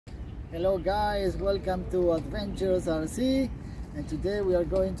Hello guys, welcome to Adventures RC, and today we are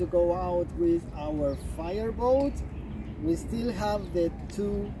going to go out with our fireboat. We still have the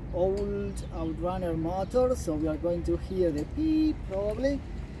two old Outrunner motors, so we are going to hear the beep probably,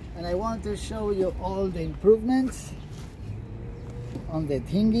 and I want to show you all the improvements on the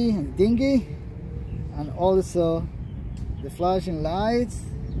dinghy and also the flashing lights,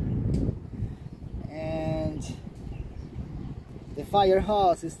 and the fire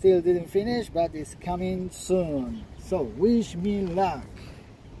hose still didn't finish, but it's coming soon. So wish me luck.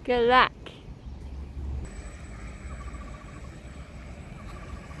 Good luck.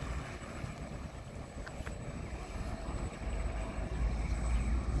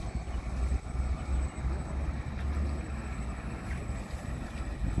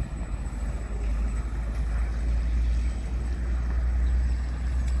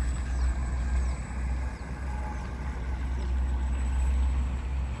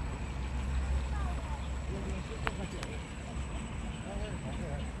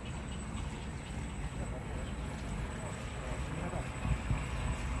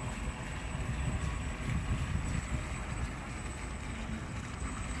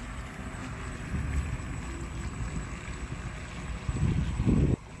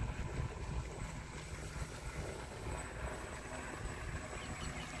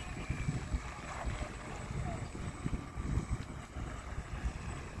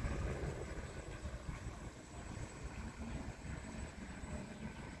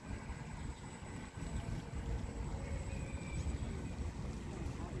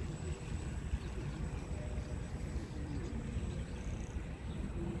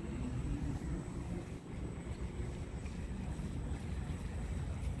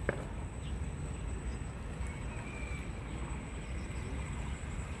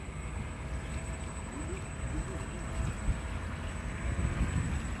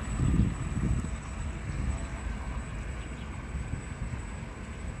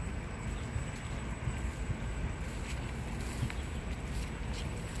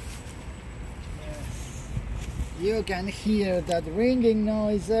 You can hear that ringing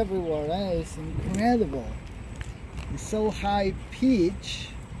noise everywhere, eh? It's incredible. It's so high pitch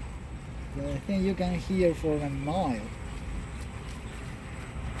that I think you can hear for a mile.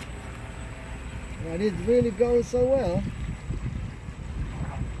 But it really goes so well.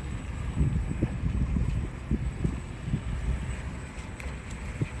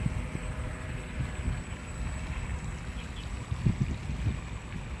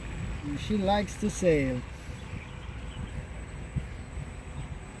 And she likes to sail.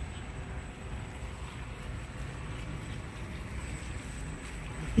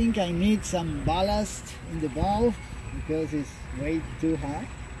 I think I need some ballast in the bow because it's way too high.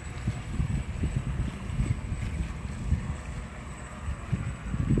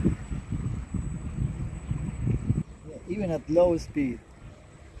 Yeah, even at low speed.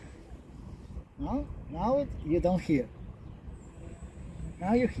 Now you don't hear.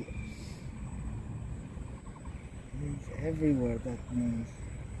 Now you hear. It's everywhere, that means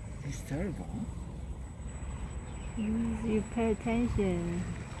it's terrible. Huh? You pay attention.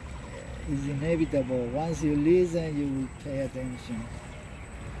 It's inevitable. Once you listen, you will pay attention.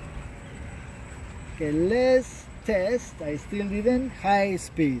 Okay, let's test. I still didn't. High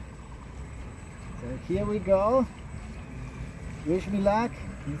speed. So here we go. Wish me luck.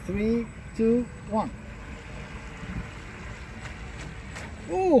 In 3, 2, 1.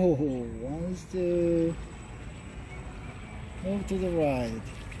 Oh, wants to move to the right.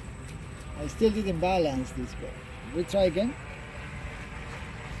 I still didn't balance this boat. We try again.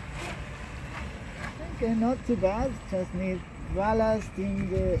 Okay, not too bad. Just need ballast in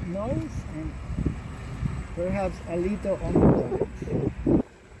the nose and perhaps a little on the right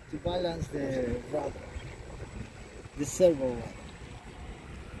to balance the rudder, the servo rudder.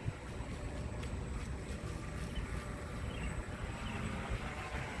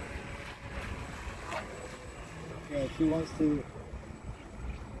 Yeah, he wants to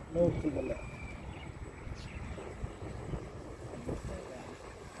move to the left.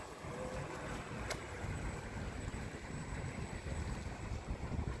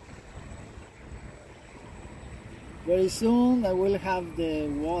 Very soon I will have the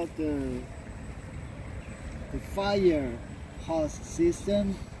fire hose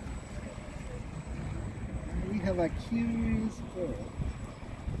system. And we have a curious bird.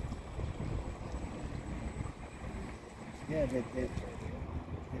 Yeah, the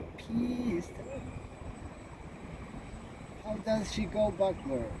pea is there. How does she go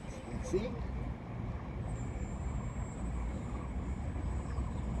backwards? Let's see.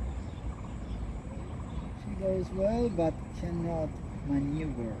 She goes well, but cannot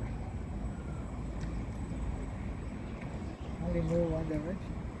maneuver. only move one direction.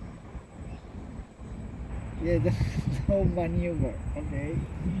 Yeah, there's no maneuver. Okay.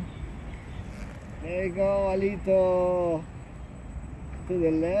 There you go, Alito. To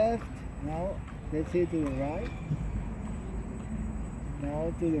the left. Now, let's see to the right.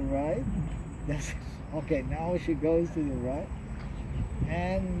 Now to the right. That's okay. Now she goes to the right.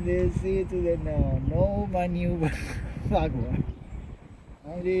 And let's see to the no maneuver backward.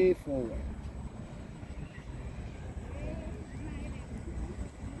 Only forward.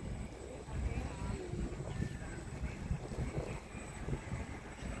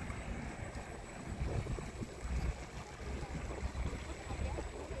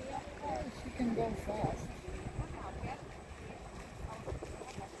 She can go fast.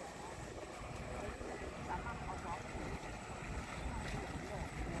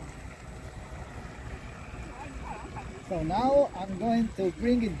 So now I'm going to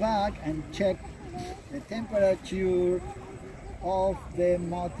bring it back and check the temperature of the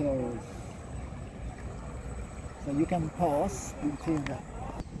motors. So you can pause until that.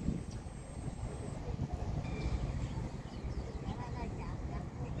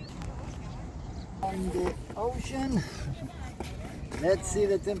 On the ocean, let's see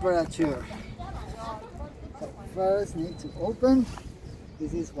the temperature. So first need to open.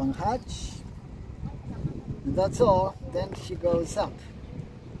 This is one hatch. And that's all. Then she goes up.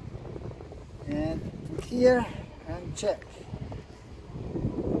 And here and check.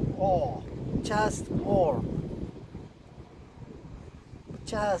 Oh, just warm.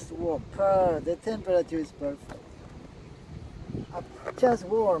 Just warm. The temperature is perfect. Just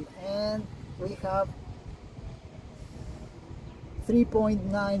warm, and we have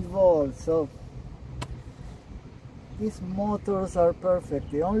 3.9 volts. So these motors are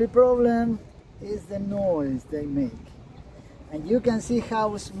perfect. The only problem is the noise they make, and you can see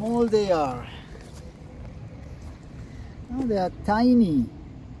how small they are. Oh, they are tiny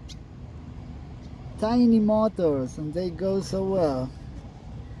motors, and they go so well.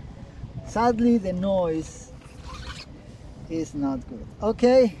 Sadly, the noise is not good.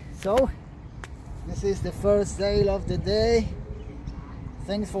 Okay, so this is the first sail of the day.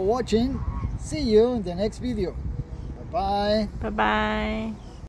 Thanks for watching. See you in the next video. Bye bye. Bye bye.